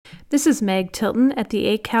This is Meg Tilton at the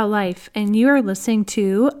 8 Cow Life, and you are listening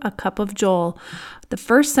to A Cup of Joel, the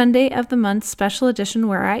first Sunday of the month special edition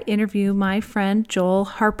where I interview my friend Joel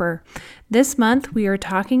Harper. This month we are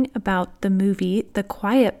talking about the movie The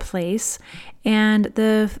Quiet Place and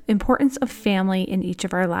the importance of family in each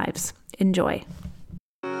of our lives. Enjoy.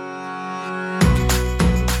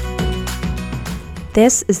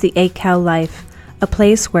 This is the 8 Cow Life, a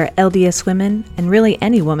place where LDS women, and really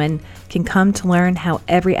any woman, can come to learn how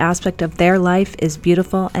every aspect of their life is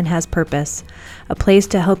beautiful and has purpose. A place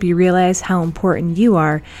to help you realize how important you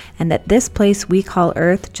are and that this place we call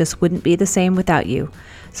Earth just wouldn't be the same without you.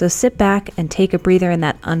 So sit back and take a breather in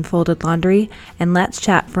that unfolded laundry, and let's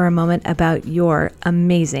chat for a moment about your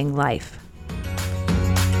amazing life.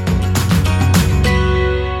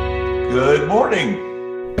 Good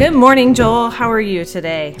morning. Good morning, Joel. How are you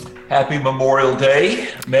today? Happy Memorial Day,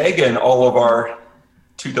 Meg, and all of our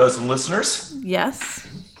 24 listeners.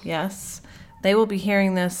 Yes. They will be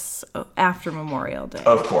hearing this after Memorial Day.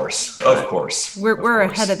 Of course. We're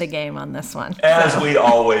ahead of the game on this one. As we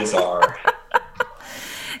always are.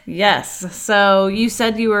 Yes. So you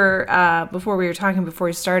said you were, before you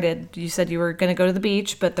started, you said you were going to go to the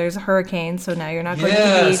beach, but there's a hurricane, so now you're not going to the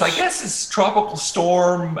beach. Yes, I guess it's Tropical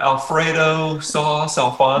Storm Alfredo,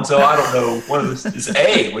 Alfonso. I don't know. One of those is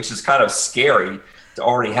A, which is kind of scary to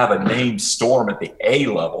already have a named storm at the A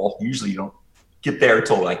level. Usually you don't get there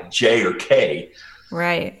until like J or K.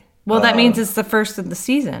 Right. Well, that means it's the first of the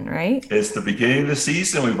season, right? It's the beginning of the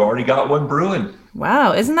season. We've already got one brewing.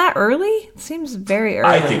 Wow. Isn't that early? It seems very early.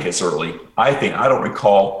 I think it's early. I don't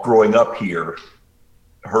recall growing up here,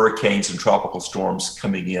 hurricanes and tropical storms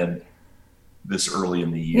coming in this early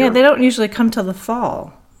in the year. Yeah, they don't usually come till the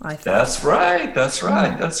fall, I think. That's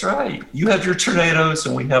right. You have your tornadoes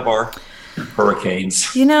and we have our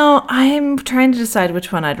hurricanes. You know, I'm trying to decide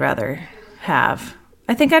which one I'd rather have.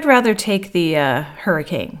 I think I'd rather take the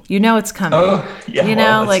hurricane. You know it's coming. Oh, yeah. You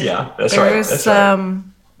know, that's right.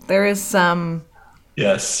 There is some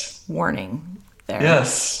yes warning there.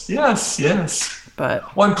 Yes.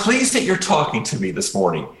 But well, I'm pleased that you're talking to me this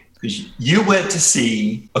morning because you went to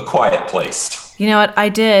see A Quiet Place. You know what? I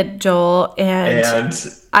did, Joel, and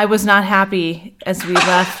I was not happy as we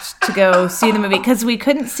left to go see the movie because we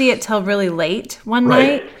couldn't see it till really late one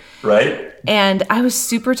night. Right. And I was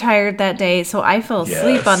super tired that day, so I fell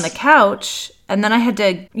asleep on the couch. And then I had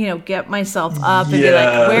to, get myself up and be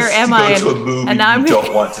like, "Where am I?" To a movie and now you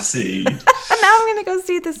don't want to see. And now I'm going to go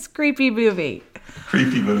see this creepy movie.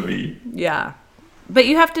 Yeah. But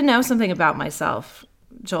you have to know something about myself,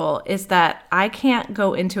 Joel, is that I can't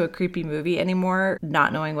go into a creepy movie anymore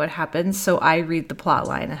not knowing what happens, so I read the plot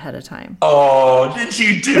line ahead of time. Oh, did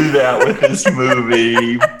you do that with this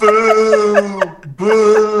movie? Boo!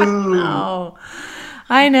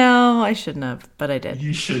 I know. I shouldn't have, but I did.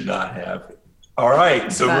 You should not have. All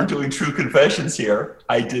right, so we're doing true confessions here.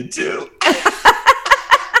 I did too.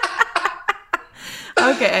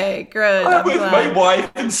 Okay, good. I'm with my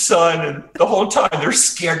wife and son, and the whole time they're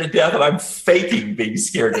scared to death, and I'm faking being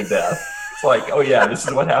scared to death. It's like, oh yeah, this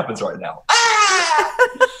is what happens right now.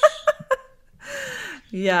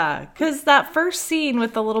 Yeah, because that first scene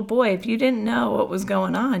with the little boy, if you didn't know what was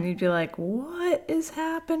going on, you'd be like, what is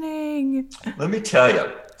happening? Let me tell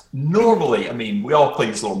you, normally, we all play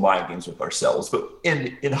these little mind games with ourselves, but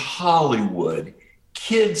in Hollywood,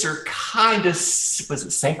 kids are kind of, was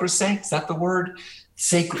it sacrosanct? Is that the word?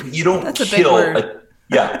 Sacred. You don't That's kill. A big word.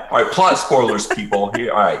 Yeah. All right. Plot spoilers, people.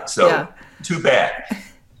 Here. All right. So too bad.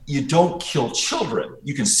 You don't kill children.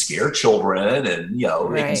 You can scare children and,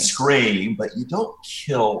 they can scream, but you don't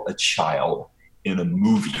kill a child in a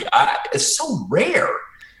movie. It's so rare.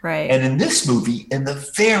 Right. And in this movie, in the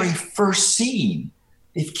very first scene,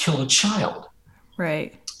 they've killed a child.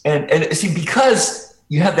 Right. And see, because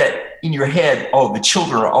you have that in your head, oh, the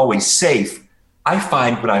children are always safe. I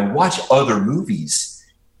find when I watch other movies,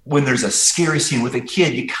 when there's a scary scene with a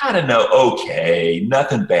kid, you kind of know, okay,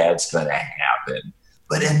 nothing bad's going to happen.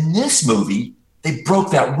 But in this movie, they broke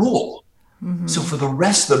that rule. Mm-hmm. So for the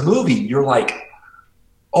rest of the movie, you're like,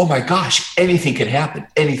 oh my gosh, anything can happen.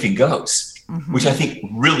 Anything goes, which I think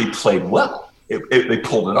really played well. They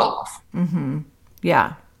pulled it off. Mm-hmm.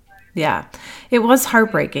 Yeah. It was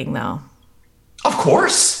heartbreaking, though. Of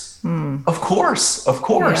course. Of course.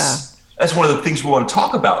 Yeah. That's one of the things we want to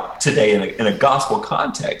talk about today in a gospel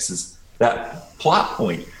context is that plot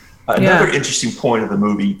point. Another interesting point of the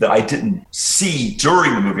movie that I didn't see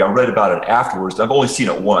during the movie, I read about it afterwards. I've only seen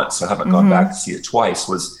it once, so I haven't gone back to see it twice,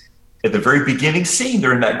 was at the very beginning scene,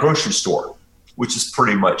 they're in that grocery store, which is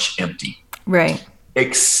pretty much empty. Right.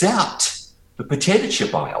 Except the potato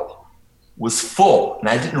chip aisle was full. And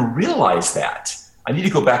I didn't realize that I need to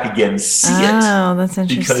go back again and see Oh, that's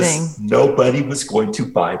interesting. because nobody was going to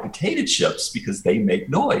buy potato chips because they make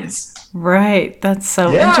noise. Right. That's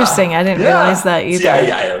so Yeah, interesting. I didn't realize that either.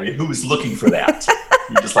 Yeah. I mean, who was looking for that?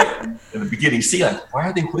 You're just like in the beginning, see, like, why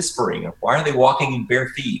are they whispering? Why are they walking in bare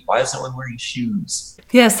feet? Why is no one wearing shoes?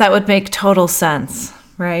 Yes, that would make total sense,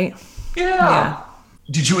 right? Yeah.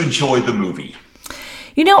 Did you enjoy the movie?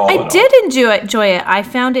 I did enjoy it. I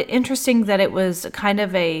found it interesting that it was kind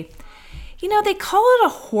of a, they call it a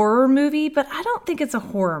horror movie, but I don't think it's a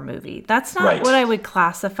horror movie. That's not Right. what I would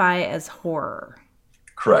classify as horror.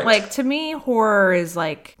 Correct. Like, to me, horror is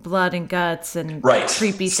like blood and guts and right.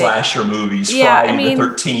 creepy things. Slasher movies, Yeah, Friday the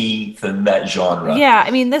 13th, and that genre. Yeah,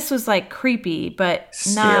 I mean, this was like creepy, but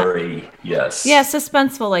not scary. Yes. Yeah,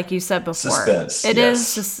 suspenseful, like you said before. Suspense. It yes.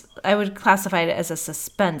 is just, I would classify it as a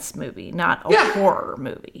suspense movie, not a horror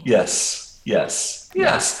movie. Yes.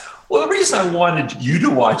 Well, the reason I wanted you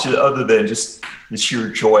to watch it, other than just the sheer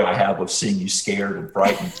joy I have of seeing you scared and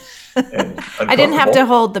frightened and I didn't have to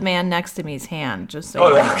hold the man next to me's hand, just so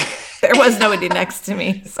you know. There was nobody next to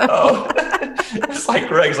me. So. It's like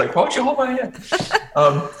Greg's like, why don't you hold my hand?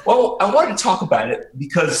 Well, I wanted to talk about it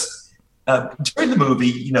because during the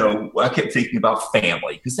movie, I kept thinking about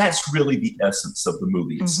family because that's really the essence of the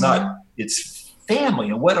movie. It's it's family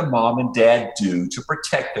and what a mom and dad do to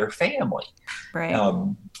protect their family. Right.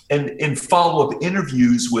 And in follow-up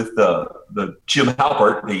interviews with the Jim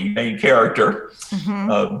Halpert, the main character,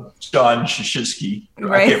 John Krasinski,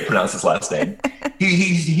 I can't pronounce his last name.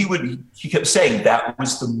 he kept saying that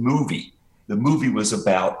was the movie. The movie was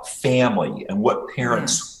about family and what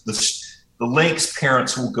parents, the lengths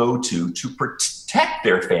parents will go to protect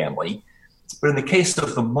their family. But in the case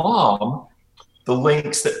of the mom, the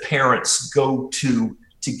lengths that parents go to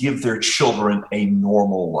give their children a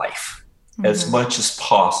normal life. As much as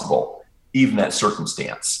possible, even that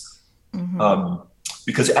circumstance.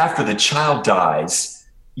 Because after the child dies,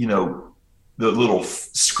 the little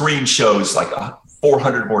screen shows like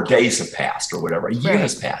 400 more days have passed or whatever, a year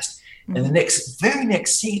has passed. And the very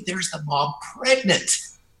next scene, there's the mom pregnant.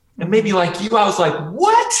 And maybe like you, I was like,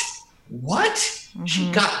 what? She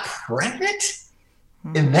got pregnant?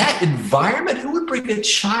 In that environment? Who would bring a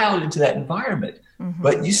child into that environment?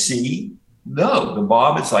 But you see, no, the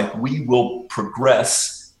mom is like, we will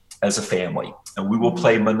progress as a family and we will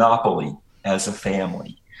play Monopoly as a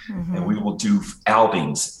family and we will do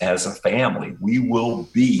outings as a family. We will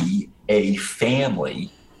be a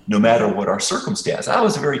family no matter what our circumstance. I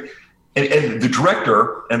was and the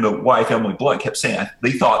director and the wife, Emily Blunt, kept saying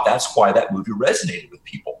they thought that's why that movie resonated with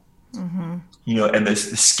people. And the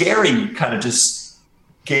scary kind of just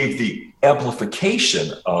gave the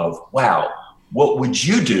amplification of, wow, what would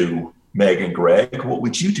you do, Meg and Greg? What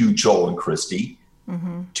would you do, Joel and Christy,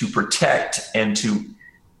 to protect and to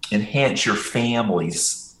enhance your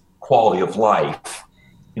family's quality of life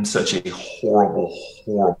in such a horrible,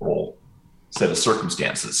 horrible set of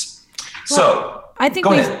circumstances? I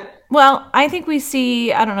think we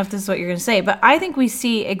see, I don't know if this is what you're going to say, but I think we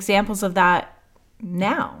see examples of that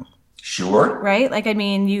now. Sure. Right? Like, I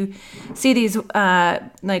mean, you see these,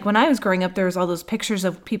 like when I was growing up, there was all those pictures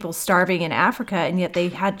of people starving in Africa, and yet they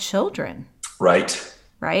had children. Right.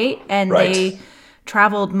 Right? And they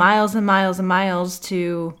traveled miles and miles and miles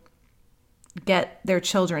to get their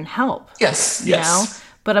children help. Yes. You know?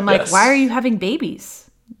 But I'm like, why are you having babies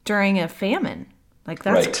during a famine? Like,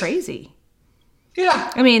 that's crazy. Yeah.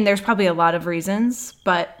 I mean, there's probably a lot of reasons,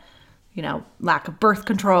 but lack of birth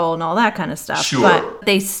control and all that kind of stuff. Sure. But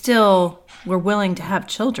they still were willing to have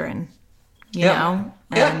children, you know?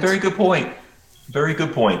 Yeah, very good point. Very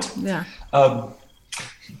good point. Yeah.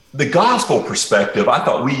 The gospel perspective, I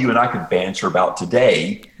thought you and I could banter about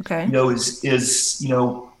today, okay. Is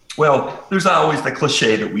well, there's not always the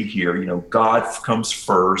cliche that we hear, God comes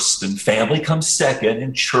first and family comes second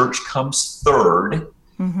and church comes third.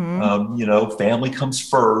 Family comes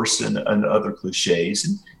first and other cliches.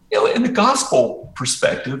 And, in the gospel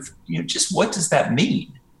perspective, just what does that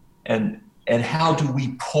mean? And how do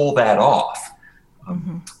we pull that off?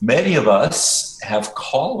 Many of us have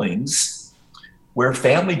callings where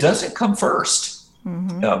family doesn't come first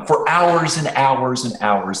for hours and hours and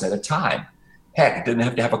hours at a time. Heck, it didn't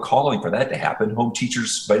have to have a calling for that to happen. Home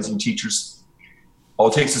teachers, visiting teachers, all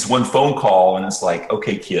it takes is one phone call and it's like,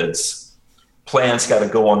 okay, kids, plans got to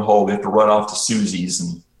go on hold. We have to run off to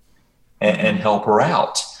Susie's and help her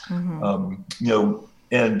out. And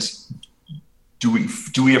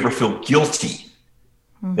do we ever feel guilty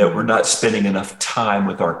that we're not spending enough time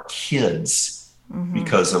with our kids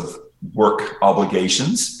because of work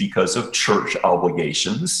obligations, because of church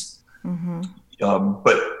obligations?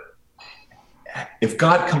 But if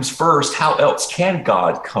God comes first, how else can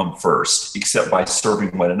God come first except by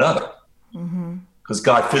serving one another? Because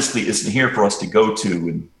God physically isn't here for us to go to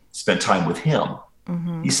and spend time with him.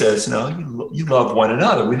 He says, no, you love one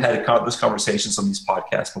another. We've had those conversations on these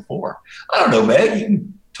podcasts before. I don't know, Meg, you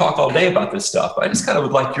can talk all day about this stuff. I just kind of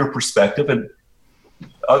would like your perspective and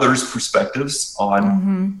others' perspectives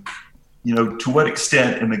on, to what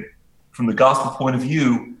extent from the gospel point of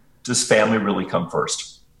view, does family really come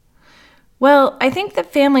first? Well, I think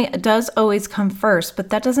that family does always come first,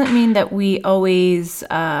 but that doesn't mean that we always,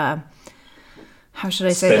 how should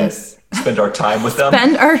I say this? Spend our time with them?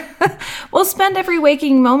 Spend every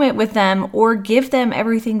waking moment with them or give them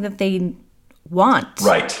everything that they want.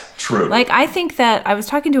 Right, true. Like, I think that I was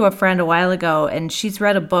talking to a friend a while ago, and she's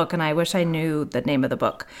read a book, and I wish I knew the name of the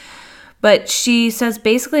book. But she says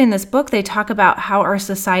basically in this book, they talk about how our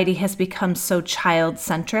society has become so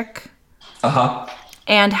child-centric.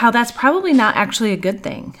 And how that's probably not actually a good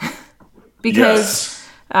thing. Because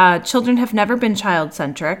children have never been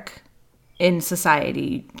child-centric in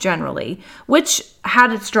society generally, which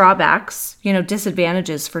had its drawbacks,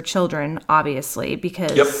 disadvantages for children, obviously,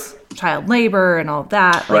 because child labor and all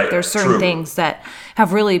that. Like, there's certain things that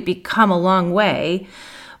have really become a long way.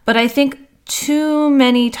 But I think too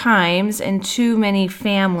many times in too many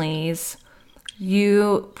families,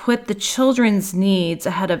 you put the children's needs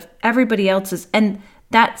ahead of everybody else's. And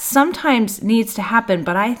that sometimes needs to happen,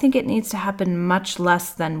 but I think it needs to happen much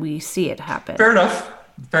less than we see it happen. Fair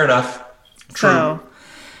enough. True.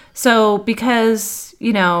 So because,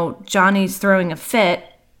 Johnny's throwing a fit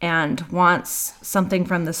and wants something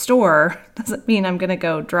from the store, doesn't mean I'm going to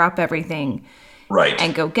go drop everything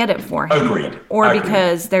and go get it for him. Agreed. Or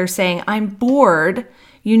because they're saying, I'm bored,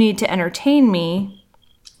 you need to entertain me.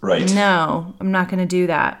 Right. No, I'm not going to do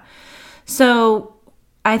that. So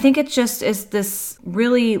I think it just is this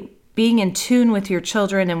really being in tune with your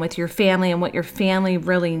children and with your family and what your family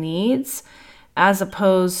really needs, as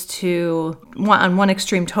opposed to on one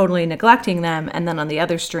extreme totally neglecting them and then on the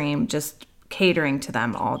other extreme just catering to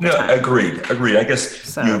them all the time. Agreed. I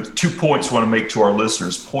guess 2 points I want to make to our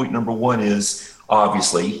listeners. Point number one is,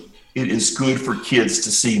 obviously, it is good for kids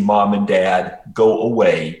to see mom and dad go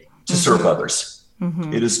away to serve others.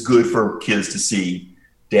 It is good for kids to see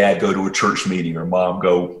dad go to a church meeting or mom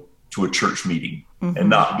go to a church meeting and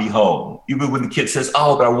not be home. Even when the kid says,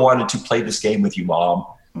 oh, but I wanted to play this game with you, Mom.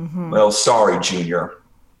 Well, sorry, Junior.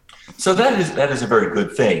 So that is a very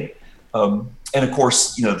good thing. And of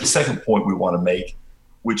course, the second point we want to make,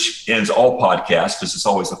 which ends all podcasts because it's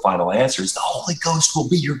always the final answer, is the Holy Ghost will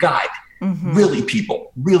be your guide. Really,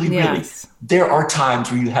 people, really. There are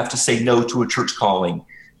times where you have to say no to a church calling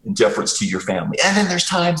in deference to your family. And then there's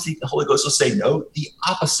times the Holy Ghost will say no. The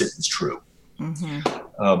opposite is true.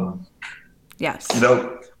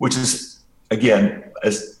 Which is, again,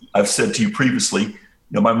 as I've said to you previously,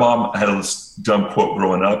 my mom had this dumb quote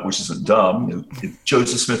growing up, which isn't dumb. If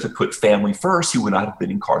Joseph Smith had put family first, he would not have been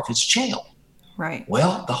in Carthage jail. Right.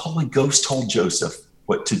 Well, the Holy Ghost told Joseph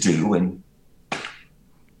what to do, and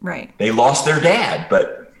they lost their dad.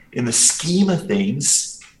 But in the scheme of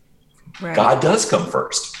things, God does come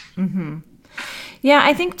first. Yeah,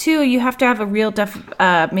 I think, too, you have to have a real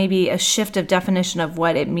maybe a shift of definition of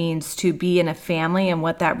what it means to be in a family and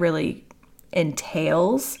what that really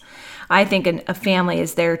entails. I think a family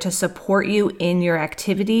is there to support you in your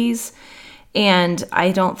activities, and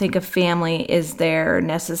I don't think a family is there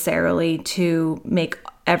necessarily to make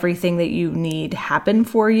everything that you need happen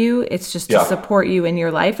for you. It's just to support you in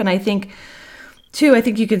your life. And I think, too, I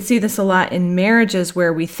think you can see this a lot in marriages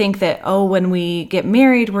where we think that, when we get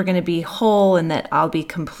married, we're going to be whole and that I'll be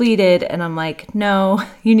completed. And I'm like, no,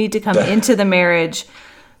 you need to come into the marriage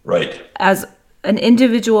as an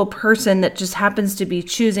individual person that just happens to be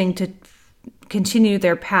choosing to continue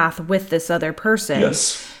their path with this other person.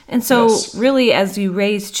 And so really, as you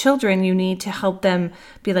raise children, you need to help them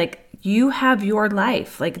be like, you have your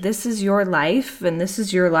life. Like, this is your life, and this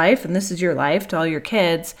is your life, and this is your life to all your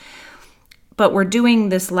kids. But we're doing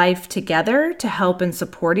this life together to help and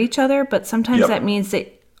support each other. But sometimes that means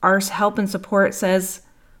that our help and support says,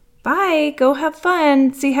 bye, go have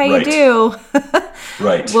fun, see how you do.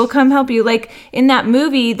 We'll come help you. Like, in that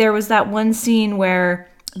movie, there was that one scene where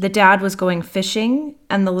the dad was going fishing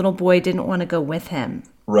and the little boy didn't want to go with him.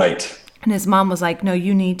 And his mom was like, no,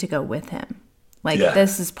 you need to go with him. Like,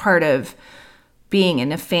 this is part of being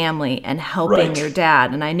in a family and helping your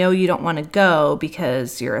dad. And I know you don't want to go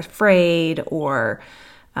because you're afraid or,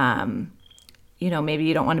 maybe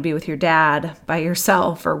you don't want to be with your dad by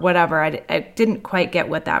yourself or whatever. I didn't quite get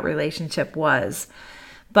what that relationship was.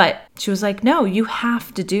 But she was like, no, you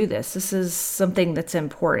have to do this. This is something that's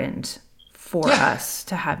important for us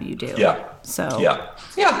to have you do. Yeah. So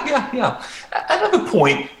Yeah. Another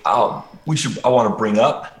point I want to bring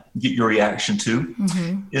up, get your reaction to,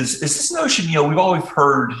 is this notion, we've always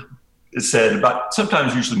heard it said about,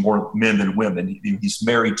 sometimes usually more men than women, he's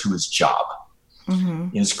married to his job.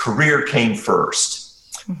 His career came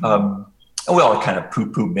first. And we all kind of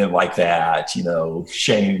poo-poo men like that,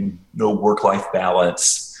 shame, no work-life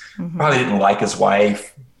balance. Probably didn't like his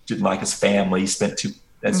wife, didn't like his family, used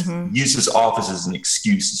his office as an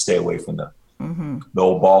excuse to stay away from the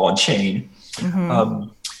old ball and chain.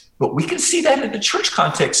 But we can see that in the church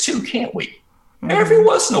context too, can't we? Every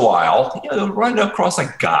once in a while, run across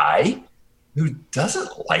a guy who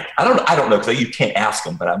doesn't like, I don't know, because you can't ask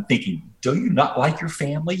him, but I'm thinking, do you not like your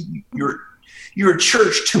family? You're at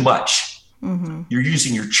church too much. You're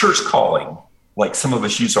using your church calling, like some of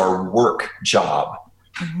us use our work job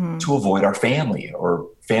to avoid our family or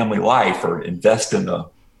family life or invest in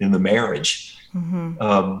the marriage.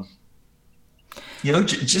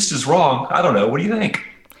 Just as wrong. I don't know. What do you think?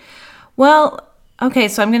 Well, okay,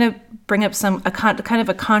 so I'm going to bring up kind of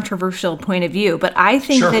a controversial point of view, but I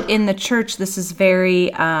think that in the church, this is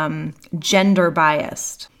very gender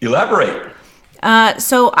biased. Elaborate.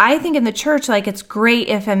 So I think in the church, like, it's great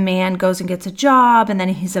if a man goes and gets a job and then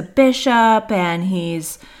he's a bishop and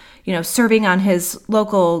he's, serving on his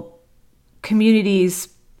local community's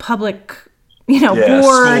public,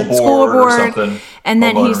 school board, and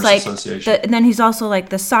then he's like, and then he's also like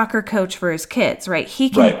the soccer coach for his kids, right? He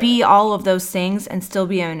can be all of those things and still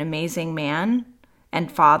be an amazing man and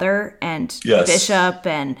father and bishop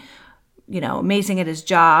and, amazing at his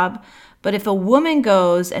job. But if a woman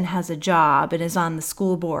goes and has a job and is on the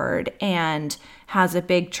school board and has a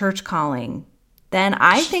big church calling, then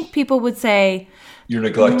I think people would say, you're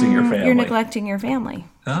neglecting your family. You're neglecting your family.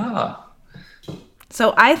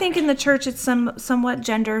 So I think in the church it's somewhat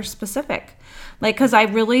gender specific. Like, because I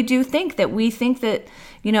really do think that we think that,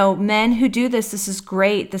 men who do this is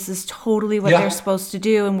great. This is totally what they're supposed to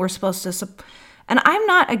do. And we're supposed to, and I'm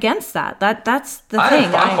not against that. That's the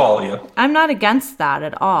thing. I follow you. I'm not against that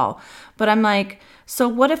at all. But I'm like, so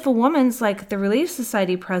what if a woman's like the Relief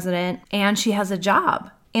Society president and she has a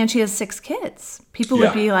job and she has 6 kids? People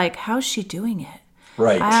would be like, how's she doing it?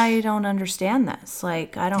 Right. I don't understand this.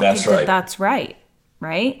 Like, I don't think that's right.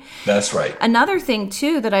 Right? That's right. Another thing,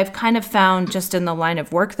 too, that I've kind of found just in the line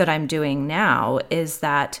of work that I'm doing now is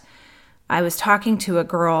that I was talking to a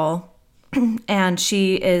girl and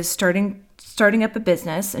she is starting up a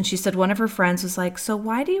business. And she said one of her friends was like, so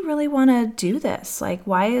why do you really want to do this? Like,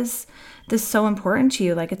 why is this so important to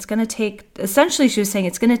you? Like, it's going to take, essentially she was saying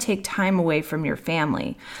it's going to take time away from your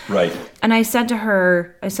family. Right. And I said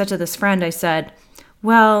to this friend, I said,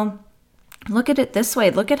 well, look at it this way.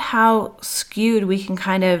 Look at how skewed we can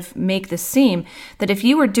kind of make this seem that if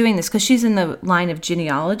you were doing this, because she's in the line of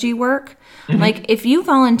genealogy work, like if you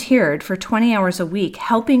volunteered for 20 hours a week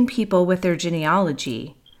helping people with their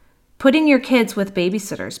genealogy, putting your kids with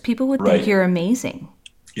babysitters, people would think you're amazing.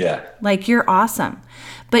 Yeah. Like, you're awesome.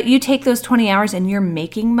 But you take those 20 hours and you're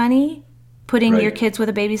making money putting your kids with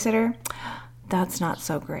a babysitter. That's not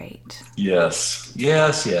so great. Yes.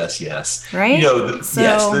 Right?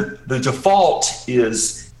 The default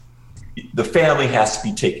is the family has to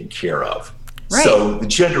be taken care of. Right. So the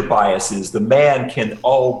gender bias is the man can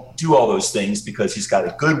do all those things because he's got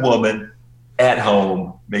a good woman at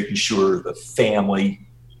home making sure the family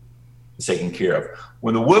is taken care of.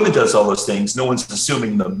 When the woman does all those things, no one's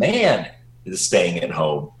assuming the man is staying at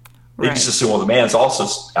home. They just assume, well, the man's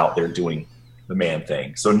also out there doing the man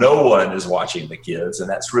thing. So no one is watching the kids, and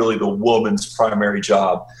that's really the woman's primary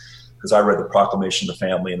job, because I read the Proclamation of the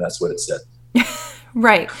Family, and that's what it said.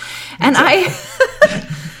 Right. And I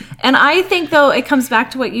think, though, it comes back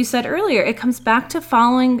to what you said earlier. It comes back to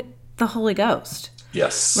following the Holy Ghost.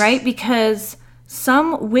 Yes. Right? Because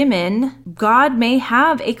some women, God may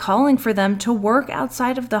have a calling for them to work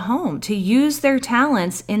outside of the home, to use their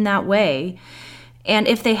talents in that way. And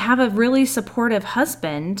if they have a really supportive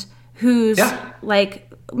husband who's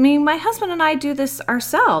like, I mean, my husband and I do this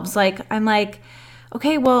ourselves. Like, I'm like,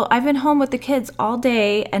 okay, well, I've been home with the kids all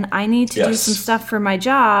day and I need to do some stuff for my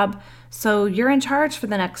job. So you're in charge for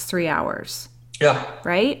the next 3 hours. Yeah.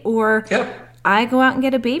 Right? Or I go out and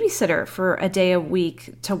get a babysitter for a day a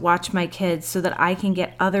week to watch my kids so that I can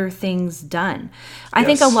get other things done. I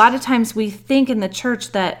think a lot of times we think in the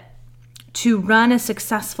church that to run a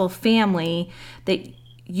successful family, that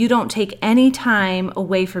you don't take any time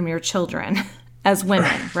away from your children as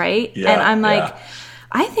women, right? And I'm like,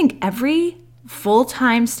 I think every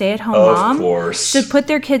full-time stay-at-home mom should put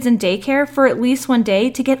their kids in daycare for at least one day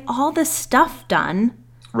to get all the stuff done.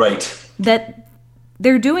 Right. That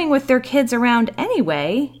they're doing with their kids around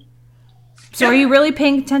anyway. So Yeah. are you really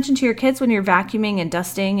paying attention to your kids when you're vacuuming and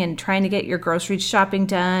dusting and trying to get your grocery shopping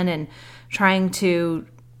done and trying to,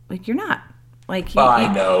 like, you're not. Like,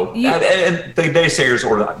 I know. And the naysayers,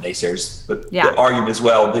 or not naysayers, but the argument as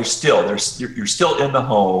well, you're still in the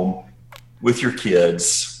home with your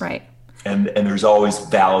kids. Right. And there's always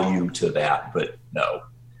value to that, but no.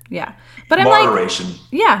 Yeah. But I'm moderation. like,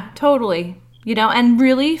 yeah, totally. You know, and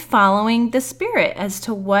really following the spirit as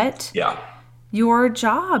to what your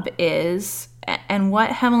job is and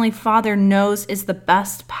what Heavenly Father knows is the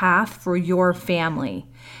best path for your family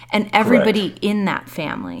and everybody in that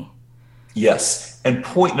family. Yes. And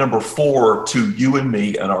point number 4 to you and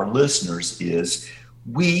me and our listeners is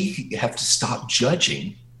we have to stop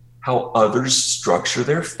judging how others structure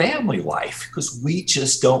their family life, because we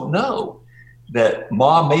just don't know that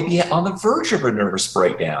mom may be on the verge of a nervous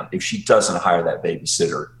breakdown if she doesn't hire that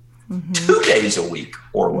babysitter 2 days a week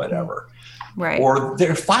or whatever. Right. Or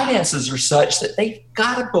their finances are such that they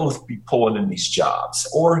got to both be pulling in these jobs,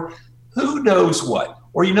 or who knows what.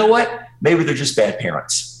 Or you know what? Maybe they're just bad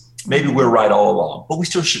parents. Maybe we're right all along, but we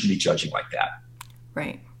still shouldn't be judging like that.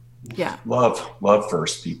 Right. Yeah. Love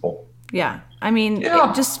first, people. Yeah. I mean,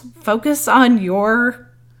 just focus on your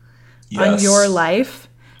life,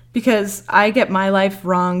 because I get my life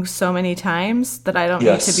wrong so many times that I don't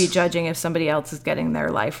need to be judging if somebody else is getting their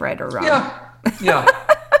life right or wrong. Yeah.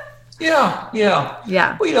 Well,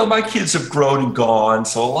 you know, my kids have grown and gone,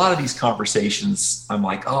 so a lot of these conversations, I'm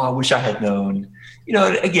like, oh, I wish I had known. You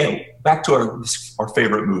know, again, back to our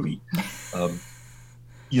favorite movie,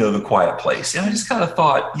 you know, The Quiet Place. And I just kind of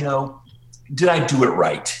thought, you know, did I do it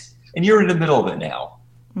right? And you're in the middle of it now.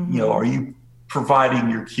 You know, are you providing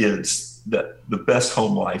your kids the best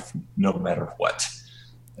home life no matter what?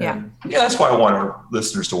 And that's why I want our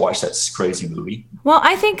listeners to watch that crazy movie. Well,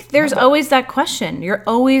 I think there's always that question. You're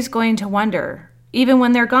always going to wonder, even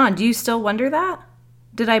when they're gone. Do you still wonder that?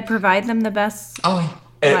 Did I provide them the best?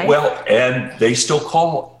 And they still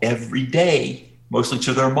call every day, mostly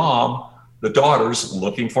to their mom, the daughters,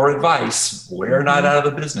 looking for advice. We're not out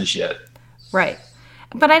of the business yet. Right.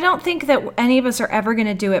 But I don't think that any of us are ever going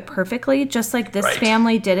to do it perfectly, just like this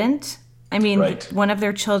family didn't. I mean, one of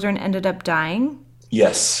their children ended up dying.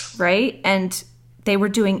 Yes. Right? And they were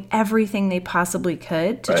doing everything they possibly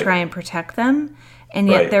could to try and protect them. And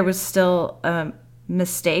yet there was still a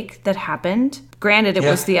mistake that happened. Granted, it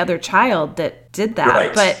was the other child that did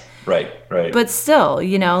that. But still,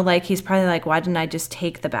 you know, like, he's probably like, why didn't I just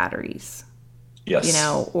take the batteries? Yes. You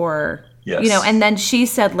know, or, you know, and then she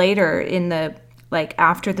said later in the, like,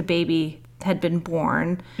 after the baby had been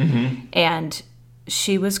born and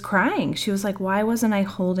she was crying. She was like, why wasn't I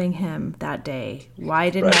holding him that day? Why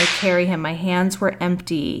didn't I carry him? My hands were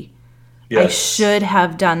empty. I should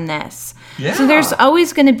have done this. So there's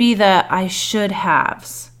always going to be the I should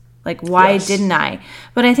haves. Like, why didn't I?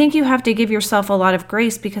 But I think you have to give yourself a lot of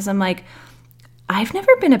grace, because I'm like, I've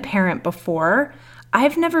never been a parent before.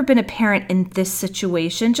 I've never been a parent in this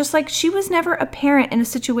situation. Just like she was never a parent in a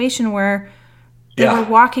situation where they were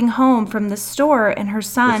walking home from the store and her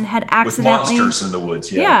son had accidentally... With monsters in the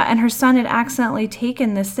woods, and her son had accidentally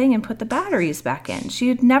taken this thing and put the batteries back in. She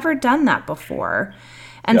had never done that before.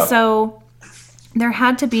 And so there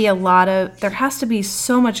has to be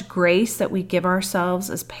so much grace that we give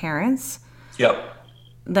ourselves as parents.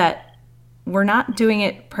 That we're not doing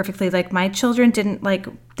it perfectly. Like, my children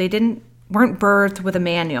weren't birthed with a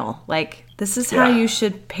manual. Like, this is how you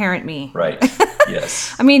should parent me. Right.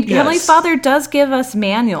 Yes. I mean, Heavenly Father does give us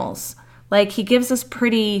manuals. Like, he gives us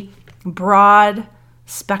pretty broad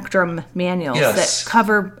spectrum manuals that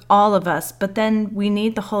cover all of us. But then we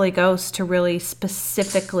need the Holy Ghost to really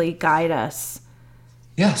specifically guide us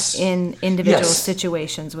in individual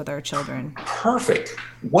situations with our children. Perfect.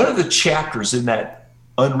 One of the chapters in that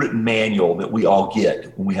unwritten manual that we all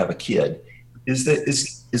get when we have a kid is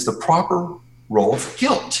the proper role of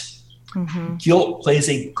guilt. Guilt plays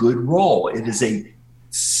a good role. It is a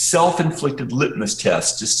self-inflicted litmus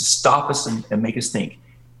test just to stop us and make us think,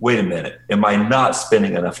 wait a minute, am I not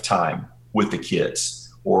spending enough time with the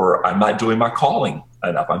kids? Or I'm not doing my calling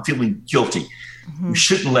enough. I'm feeling guilty. We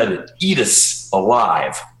shouldn't let it eat us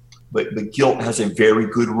alive. But guilt has a very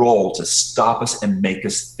good role to stop us and make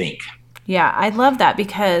us think. Yeah, I love that,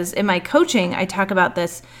 because in my coaching, I talk about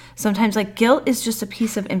this sometimes. Like, guilt is just a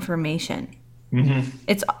piece of information.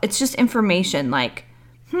 It's just information. Like,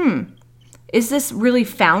 is this really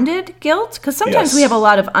founded guilt? Because sometimes we have a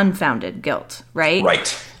lot of unfounded guilt, right?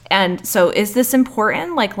 Right. And so, is this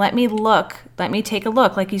important? Like, let me take a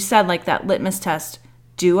look. Like you said, like that litmus test.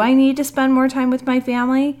 Do I need to spend more time with my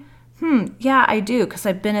family? Yeah, I do, because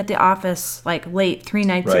I've been at the office like late 3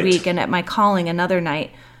 nights a Right. week and at my calling another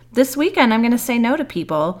night. This weekend, I'm going to say no to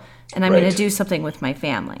people and I'm going Right. to do something with my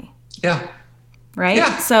family, Yeah. right?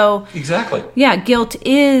 Yeah. So, Exactly. yeah, guilt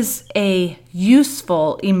is a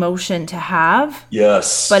useful emotion to have,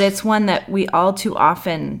 Yes. but it's one that we all too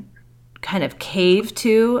often kind of cave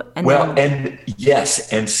to. And Well, then, and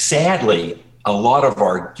yes, and sadly, a lot of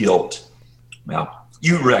our guilt, well,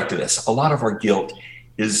 you react to this, a lot of our guilt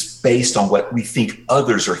is based on what we think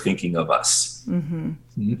others are thinking of us. Mm-hmm.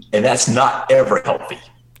 And that's not ever healthy.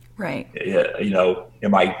 right.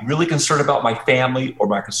 Am I really concerned about my family, or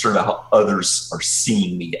am I concerned about how others are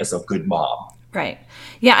seeing me as a good mom? Right.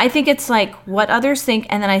 Yeah, I think it's like what others think.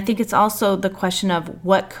 And then I think it's also the question of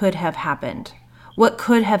what could have happened, what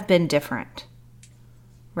could have been different.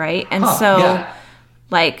 Right. And Yeah.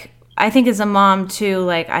 like, I think as a mom too,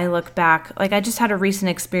 like I look back, like I just had a recent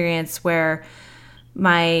experience where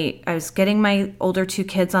I was getting my older 2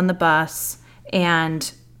 kids on the bus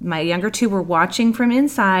and my younger 2 were watching from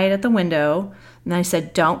inside at the window. And I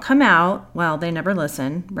said, don't come out. Well, they never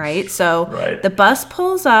listen, right? So Right. the bus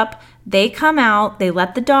pulls up, they come out, they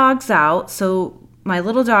let the dogs out. So my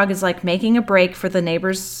little dog is like making a break for the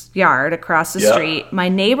neighbor's yard across the Yeah. street. My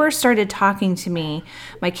neighbor started talking to me.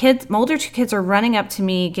 My older 2 kids are running up to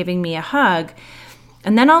me, giving me a hug.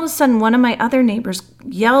 And then all of a sudden, one of my other neighbors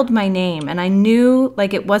yelled my name. And I knew,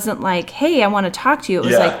 like, it wasn't like, hey, I want to talk to you. It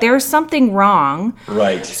was Yeah. like, there's something wrong.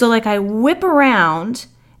 Right. So, like, I whip around,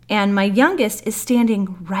 and my youngest is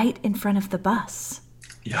standing right in front of the bus.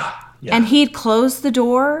 Yeah. Yeah. And he'd closed the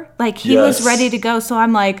door. Like, he was Yes. ready to go. So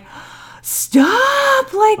I'm like,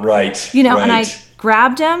 stop. Like, Right. you know, and I Right.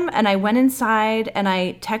 grabbed him and I went inside and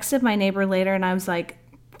I texted my neighbor later and I was like,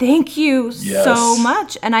 thank you Yes. so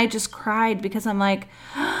much. And I just cried because I'm like,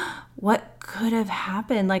 what could have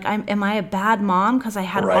happened? Like, am I a bad mom because I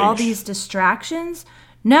had all Right. these distractions?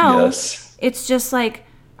 No, Yes. it's just like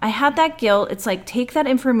I had that guilt. It's like, take that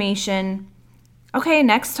information. Okay,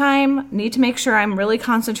 next time, need to make sure I'm really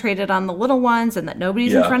concentrated on the little ones and that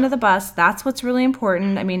nobody's in Yeah. front of the bus. That's what's really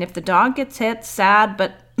important. I mean, if the dog gets hit, sad,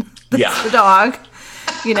 but that's Yeah. the dog.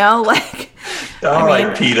 You know, like, All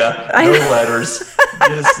right, PETA. No letters.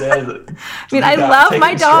 Just says, I mean, I love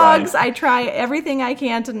my dogs. I try everything I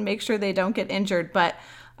can to make sure they don't get injured, but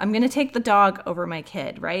I'm going to take the dog over my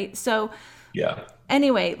kid, right? So, Yeah.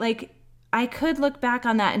 anyway, like, I could look back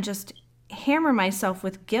on that and just hammer myself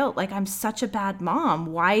with guilt. Like, I'm such a bad mom.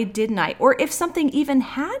 Why didn't I? Or if something even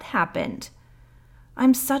had happened,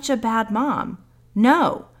 I'm such a bad mom.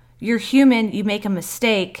 No, you're human. You make a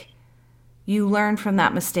mistake. You learn from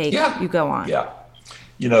that mistake. Yeah. You go on. Yeah.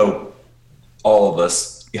 You know, all of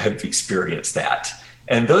us have experienced that.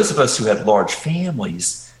 And those of us who had large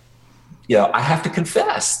families, I have to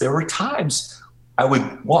confess, there were times I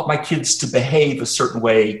would want my kids to behave a certain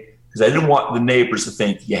way because I didn't want the neighbors to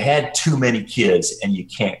think you had too many kids and you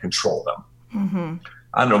can't control them. Mm-hmm.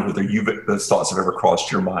 I don't know whether those thoughts have ever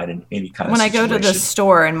crossed your mind in any kind When of I go situation. to the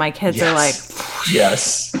store and my kids are like,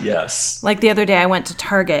 yes. like the other day I went to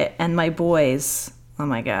Target and my boys, oh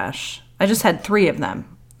my gosh, I just had 3 of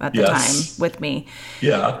them at the Yes. time with me.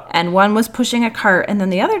 Yeah. And one was pushing a cart and then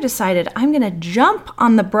the other decided I'm going to jump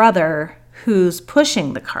on the brother who's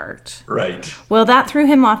pushing the cart. Right. Well, that threw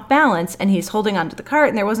him off balance and he's holding onto the cart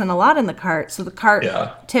and there wasn't a lot in the cart. So the cart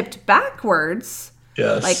Yeah. tipped backwards,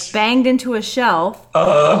 Yes. like banged into a shelf.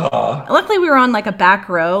 Uh-huh. Luckily we were on like a back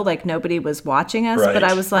row, like nobody was watching us. Right, But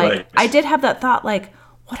I was like, right. I did have that thought like,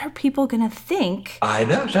 what are people going to think? I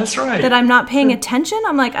know. That's right. That I'm not paying attention.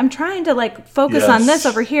 I'm like, I'm trying to like focus on this Yes.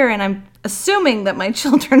 over here and I'm assuming that my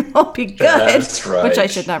children will be good. That's right. Which I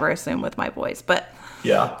should never assume with my boys. But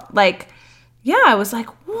Yeah. like, yeah, I was like,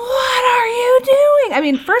 what are you doing? I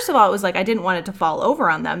mean, first of all, it was like I didn't want it to fall over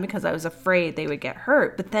on them because I was afraid they would get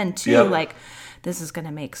hurt. But then too, Yep. like, this is going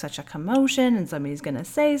to make such a commotion and somebody's going to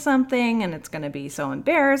say something and it's going to be so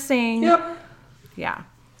embarrassing. Yep. Yeah.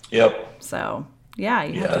 Yep. So, yeah,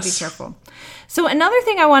 you have to be Yes. careful. So, another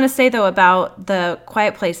thing I want to say, though, about The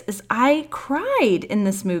Quiet Place is I cried in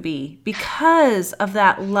this movie because of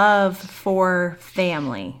that love for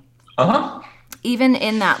family. Uh-huh. Even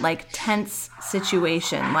in that, like, tense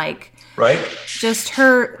situation, like, Right. just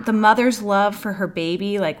the mother's love for her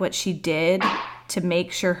baby, like what she did to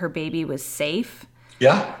make sure her baby was safe.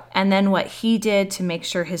 Yeah. And then what he did to make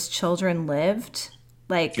sure his children lived.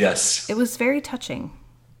 Like, Yes. it was very touching.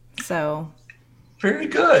 So, Very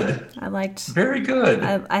good. I liked... Very good.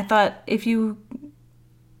 I thought if you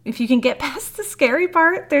can get past the scary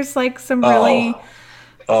part, there's like some really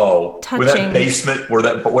Where touching. that basement, where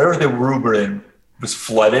the room we're in, was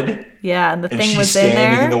flooded. Yeah, and the And thing she's was in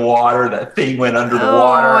standing there. in the water. That thing went under the Oh,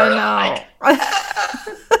 water. I know.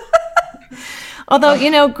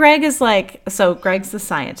 Although, Greg is Greg's the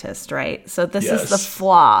scientist, right? So this is the Yes.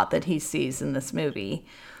 flaw that he sees in this movie.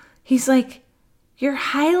 He's like, you're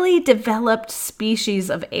highly developed species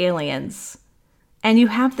of aliens, and you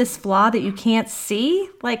have this flaw that you can't see?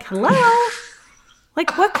 Like, hello?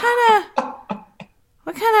 Like, what kind of,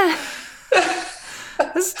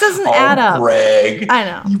 this doesn't add up. Greg. I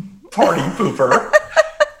know. You party pooper.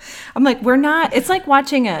 I'm like, it's like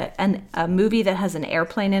watching a movie that has an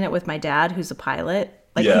airplane in it with my dad, who's a pilot.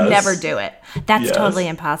 Like, you Yes. never do it. That's Yes. totally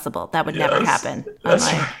impossible. That would never Yes. happen. I'm That's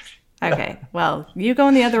like, right. okay, well, you go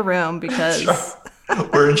in the other room because,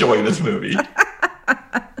 We're enjoying this movie.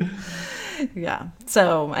 yeah.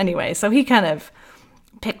 So anyway, so he kind of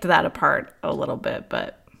picked that apart a little bit,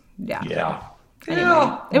 but yeah. Yeah. Anyway,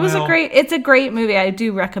 Yeah, it's a great movie. I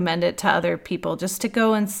do recommend it to other people just to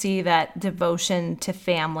go and see that devotion to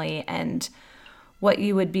family and what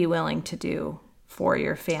you would be willing to do for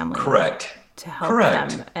your family. Correct. To help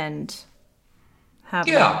Correct. them and have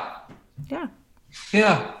Yeah. them. Yeah.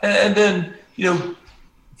 Yeah. And then,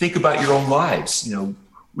 think about your own lives.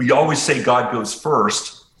 We always say God goes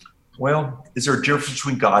first. Well, is there a difference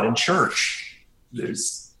between God and church?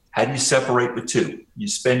 How do you separate the two? You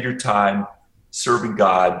spend your time serving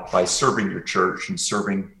God by serving your church and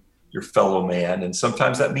serving your fellow man. And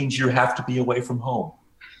sometimes that means you have to be away from home.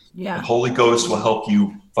 Yeah. The Holy Ghost will help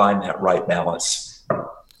you find that right balance.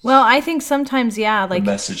 Well, I think sometimes, yeah, The like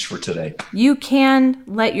message for today. you can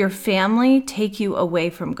let your family take you away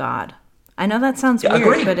from God. I know that sounds Yeah, weird,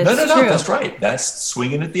 agreed. but it's no, true. That's right. That's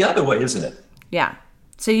swinging it the other way, isn't it? Yeah.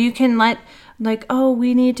 So you can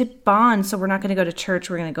we need to bond, so we're not going to go to church,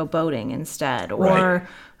 we're going to go boating instead. Or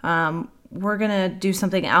we're going to do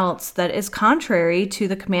something else that is contrary to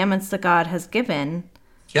the commandments that God has given.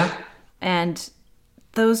 Yeah. And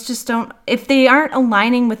those just don't, if they aren't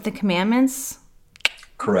aligning with the commandments,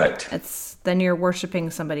 Correct. then you're worshiping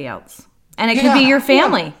somebody else. And it can be your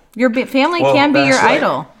family. Yeah. Your family Well, can be your that's right.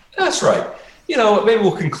 idol. That's right. Maybe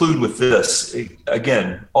we'll conclude with this.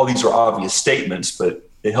 Again, all these are obvious statements, but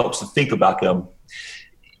it helps to think about them.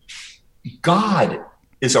 God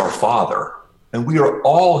is our Father, and we are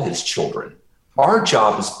all his children. Our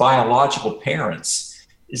job as biological parents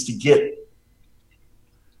is to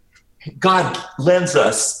God lends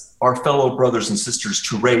us our fellow brothers and sisters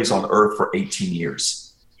to raise on earth for 18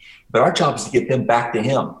 years. But our job is to get them back to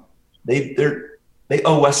him. They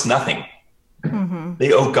owe us nothing. Mm-hmm.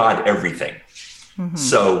 They owe God everything. Mm-hmm.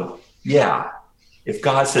 So, yeah, if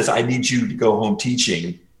God says, I need you to go home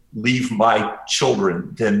teaching, leave my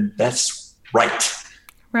children, then that's right.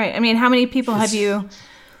 Right. I mean, how many people have you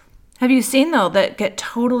seen, though, that get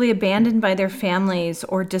totally abandoned by their families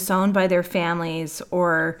or disowned by their families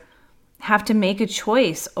or have to make a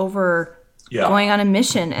choice over going on a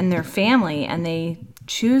mission and their family, and they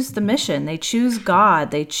choose the mission. They choose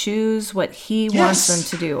God. They choose what he wants them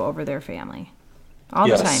to do over their family. All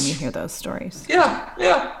the time you hear those stories. Yeah.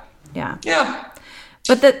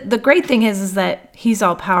 But the great thing is that he's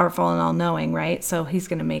all powerful and all knowing, right? So he's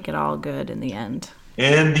going to make it all good in the end.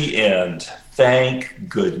 In the end, thank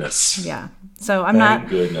goodness. Yeah. So Thank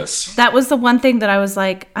goodness. That was the one thing that I was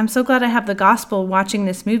like, I'm so glad I have the gospel watching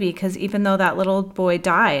this movie, because even though that little boy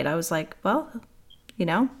died, I was like, well,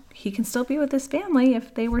 he can still be with his family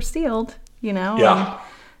if they were sealed, and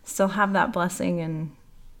still have that blessing. And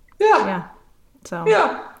so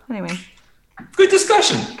anyway, good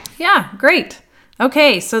discussion. Yeah, great.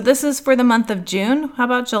 Okay, so this is for the month of June. How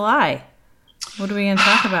about July? What are we going to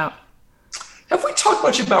talk about? Have we talked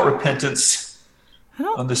much about repentance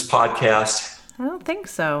on this podcast? I don't think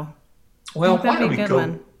so. Well, why don't we go?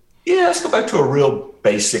 One. Yeah, let's go back to a real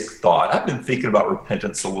basic thought. I've been thinking about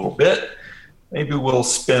repentance a little bit. Maybe we'll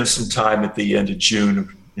spend some time at the end of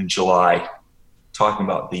June and July talking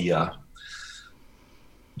about the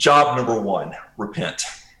job number 1, repent.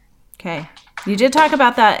 Okay. You did talk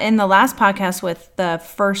about that in the last podcast with the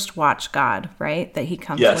first watch God, right? That he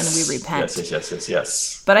comes when we repent.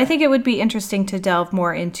 Yes. But I think it would be interesting to delve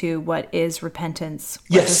more into what is repentance.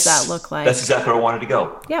 What does that look like? That's exactly where I wanted to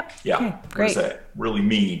go. Yep. Yeah. Okay, great. What does that really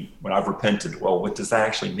mean when I've repented? Well, what does that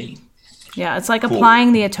actually mean? Yeah, it's like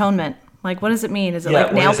applying the atonement. Like, what does it mean? Is it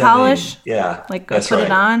like nail polish? Yeah. Like, put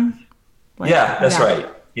it on? Like, that's right.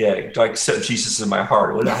 Yeah. Do I accept Jesus in my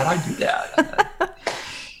heart? How do I do that?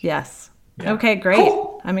 Yes. Yeah. Okay, great.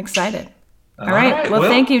 Cool. I'm excited. All right. Well,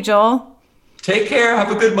 thank you, Joel. Take care. Have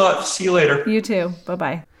a good month. See you later. You too.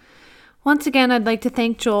 Bye-bye. Once again, I'd like to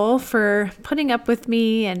thank Joel for putting up with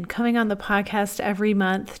me and coming on the podcast every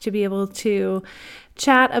month to be able to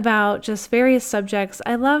chat about just various subjects.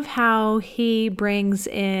 I love how he brings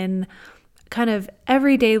in kind of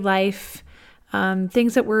everyday life,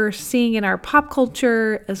 things that we're seeing in our pop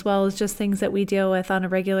culture, as well as just things that we deal with on a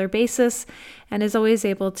regular basis, and is always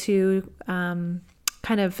able to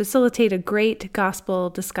kind of facilitate a great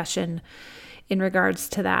gospel discussion in regards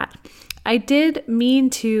to that. I did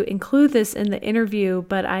mean to include this in the interview,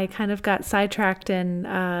 but I kind of got sidetracked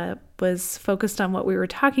and was focused on what we were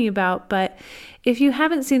talking about. But if you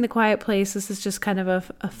haven't seen The Quiet Place, this is just kind of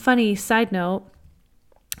a funny side note.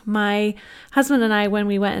 My husband and I, when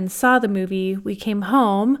we went and saw the movie, we came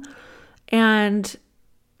home and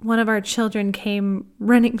one of our children came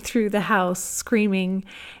running through the house screaming,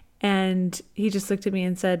 and he just looked at me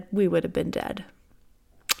and said, "We would have been dead."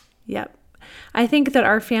 Yep. I think that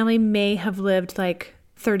our family may have lived like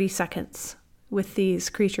 30 seconds with these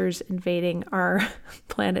creatures invading our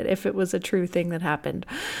planet if it was a true thing that happened.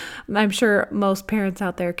 I'm sure most parents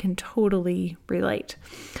out there can totally relate.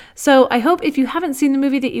 So I hope if you haven't seen the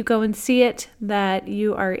movie that you go and see it, that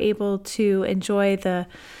you are able to enjoy the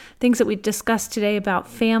things that we discussed today about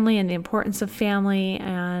family and the importance of family,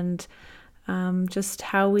 and just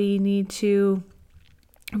how we need to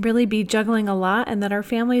really be juggling a lot, and that our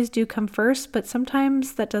families do come first, but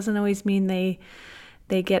sometimes that doesn't always mean they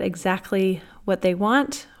get exactly what they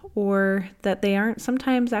want, or that they aren't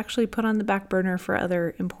sometimes actually put on the back burner for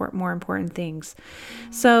other more important things.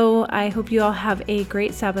 So I hope you all have a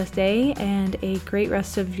great Sabbath day and a great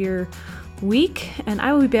rest of your week, and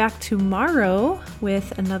I will be back tomorrow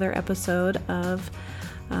with another episode of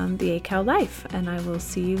the ACAL Life, and I will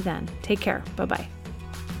see you then. Take care. Bye-bye.